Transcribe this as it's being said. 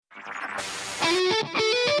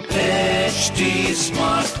HT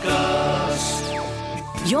Smartcast.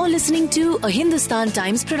 You're listening to a Hindustan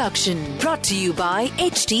Times production brought to you by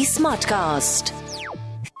HT Smartcast.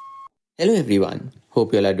 Hello everyone,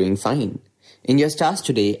 hope you all are doing fine. In your stars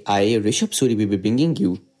today, I, Rishabh Suri, will be bringing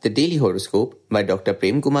you the Daily Horoscope by Dr.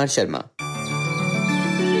 Prem Kumar Sharma.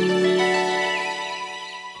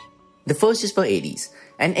 The first is for Aries.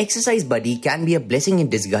 An exercise buddy can be a blessing in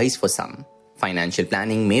disguise for some. Financial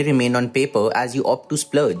planning may remain on paper as you opt to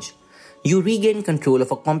splurge. You regain control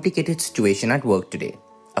of a complicated situation at work today.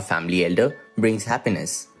 A family elder brings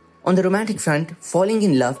happiness. On the romantic front, falling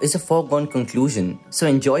in love is a foregone conclusion, so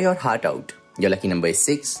enjoy your heart out. Your lucky number is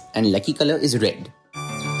 6 and lucky color is red.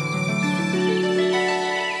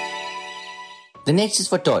 The next is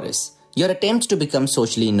for Taurus. Your attempts to become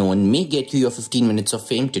socially known may get you your 15 minutes of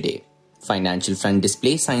fame today. Financial front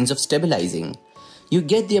displays signs of stabilizing. You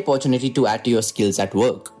get the opportunity to add to your skills at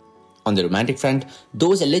work. On the romantic front,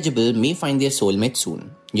 those eligible may find their soulmate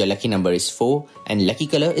soon. Your lucky number is 4 and lucky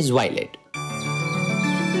color is violet.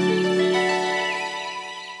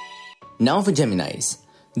 Now for Geminis.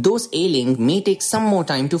 Those ailing may take some more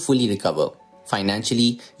time to fully recover.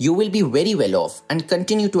 Financially, you will be very well off and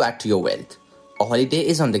continue to add to your wealth. A holiday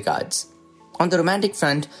is on the cards. On the romantic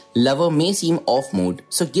front, lover may seem off mood,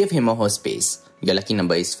 so give him or her space. Your lucky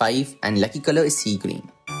number is 5 and lucky color is sea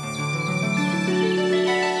green.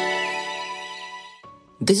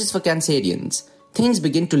 This is for Cancerians. Things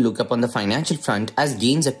begin to look up on the financial front as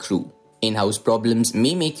gains accrue. In-house problems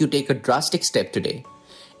may make you take a drastic step today.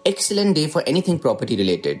 Excellent day for anything property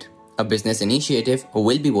related. A business initiative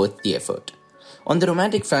will be worth the effort. On the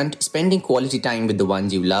romantic front, spending quality time with the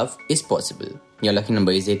ones you love is possible. Your lucky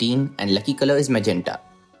number is 18 and lucky color is magenta.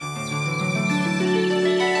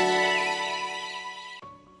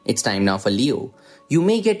 It's time now for Leo. You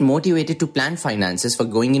may get motivated to plan finances for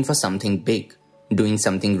going in for something big. Doing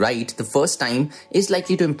something right the first time is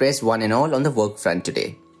likely to impress one and all on the work front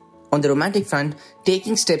today. On the romantic front,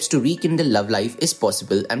 taking steps to rekindle love life is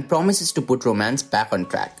possible and promises to put romance back on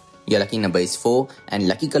track. Your lucky number is 4 and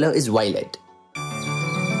lucky color is violet.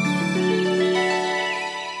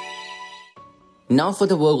 Now for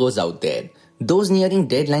the Virgos out there. Those nearing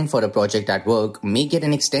deadline for a project at work may get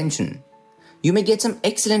an extension. You may get some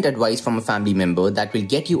excellent advice from a family member that will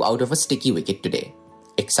get you out of a sticky wicket today.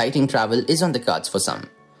 Exciting travel is on the cards for some.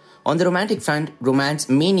 On the romantic front, romance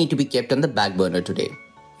may need to be kept on the back burner today.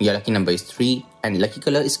 Your lucky number is 3 and lucky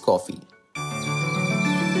color is coffee.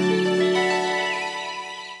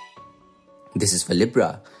 This is for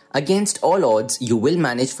Libra. Against all odds, you will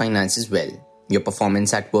manage finances well. Your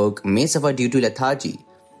performance at work may suffer due to lethargy.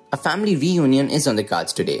 A family reunion is on the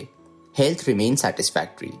cards today. Health remains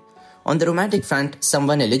satisfactory. On the romantic front,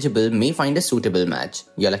 someone eligible may find a suitable match.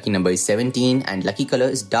 Your lucky number is 17 and lucky color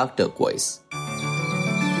is dark turquoise.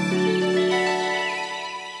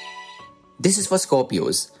 This is for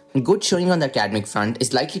Scorpios. Good showing on the academic front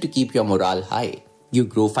is likely to keep your morale high. You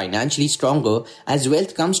grow financially stronger as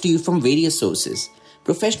wealth comes to you from various sources.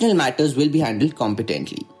 Professional matters will be handled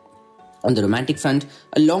competently. On the romantic front,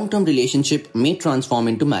 a long-term relationship may transform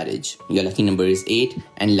into marriage. Your lucky number is 8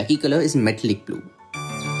 and lucky color is metallic blue.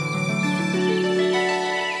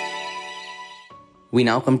 We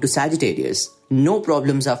now come to Sagittarius. No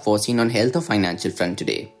problems are foreseen on health or financial front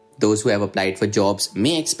today. Those who have applied for jobs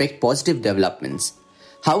may expect positive developments.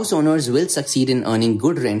 House owners will succeed in earning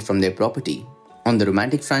good rent from their property. On the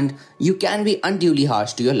romantic front, you can be unduly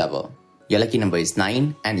harsh to your lover. Your lucky number is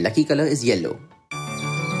 9 and lucky color is yellow.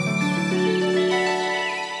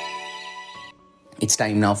 It's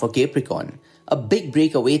time now for Capricorn. A big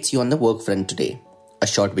break awaits you on the work front today. A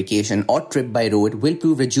short vacation or trip by road will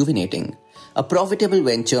prove rejuvenating. A profitable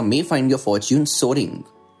venture may find your fortune soaring.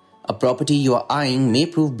 A property you are eyeing may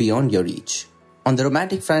prove beyond your reach. On the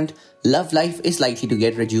romantic front, love life is likely to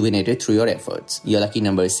get rejuvenated through your efforts. Your lucky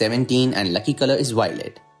number is 17 and lucky color is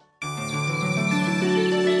violet.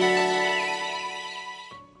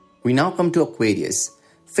 We now come to Aquarius.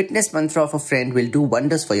 Fitness mantra of a friend will do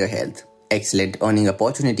wonders for your health. Excellent earning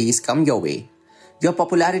opportunities come your way. Your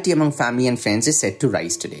popularity among family and friends is set to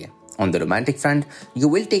rise today. On the romantic front, you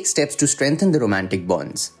will take steps to strengthen the romantic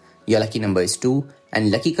bonds. Your lucky number is 2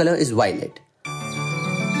 and lucky color is violet.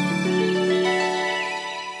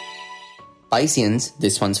 Pisceans,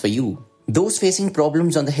 this one's for you. Those facing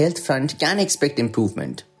problems on the health front can expect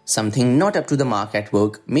improvement. Something not up to the mark at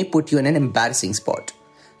work may put you in an embarrassing spot.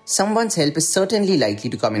 Someone's help is certainly likely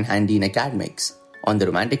to come in handy in academics. On the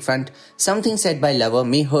romantic front, something said by lover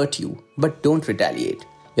may hurt you, but don't retaliate.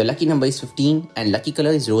 Your lucky number is 15 and lucky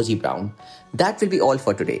color is rosy brown. That will be all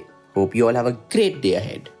for today. Hope you all have a great day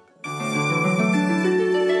ahead.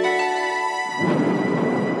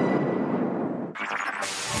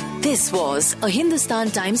 This was a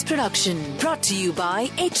Hindustan Times production brought to you by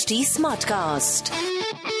HT Smartcast.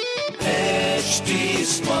 HT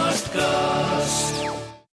Smartcast.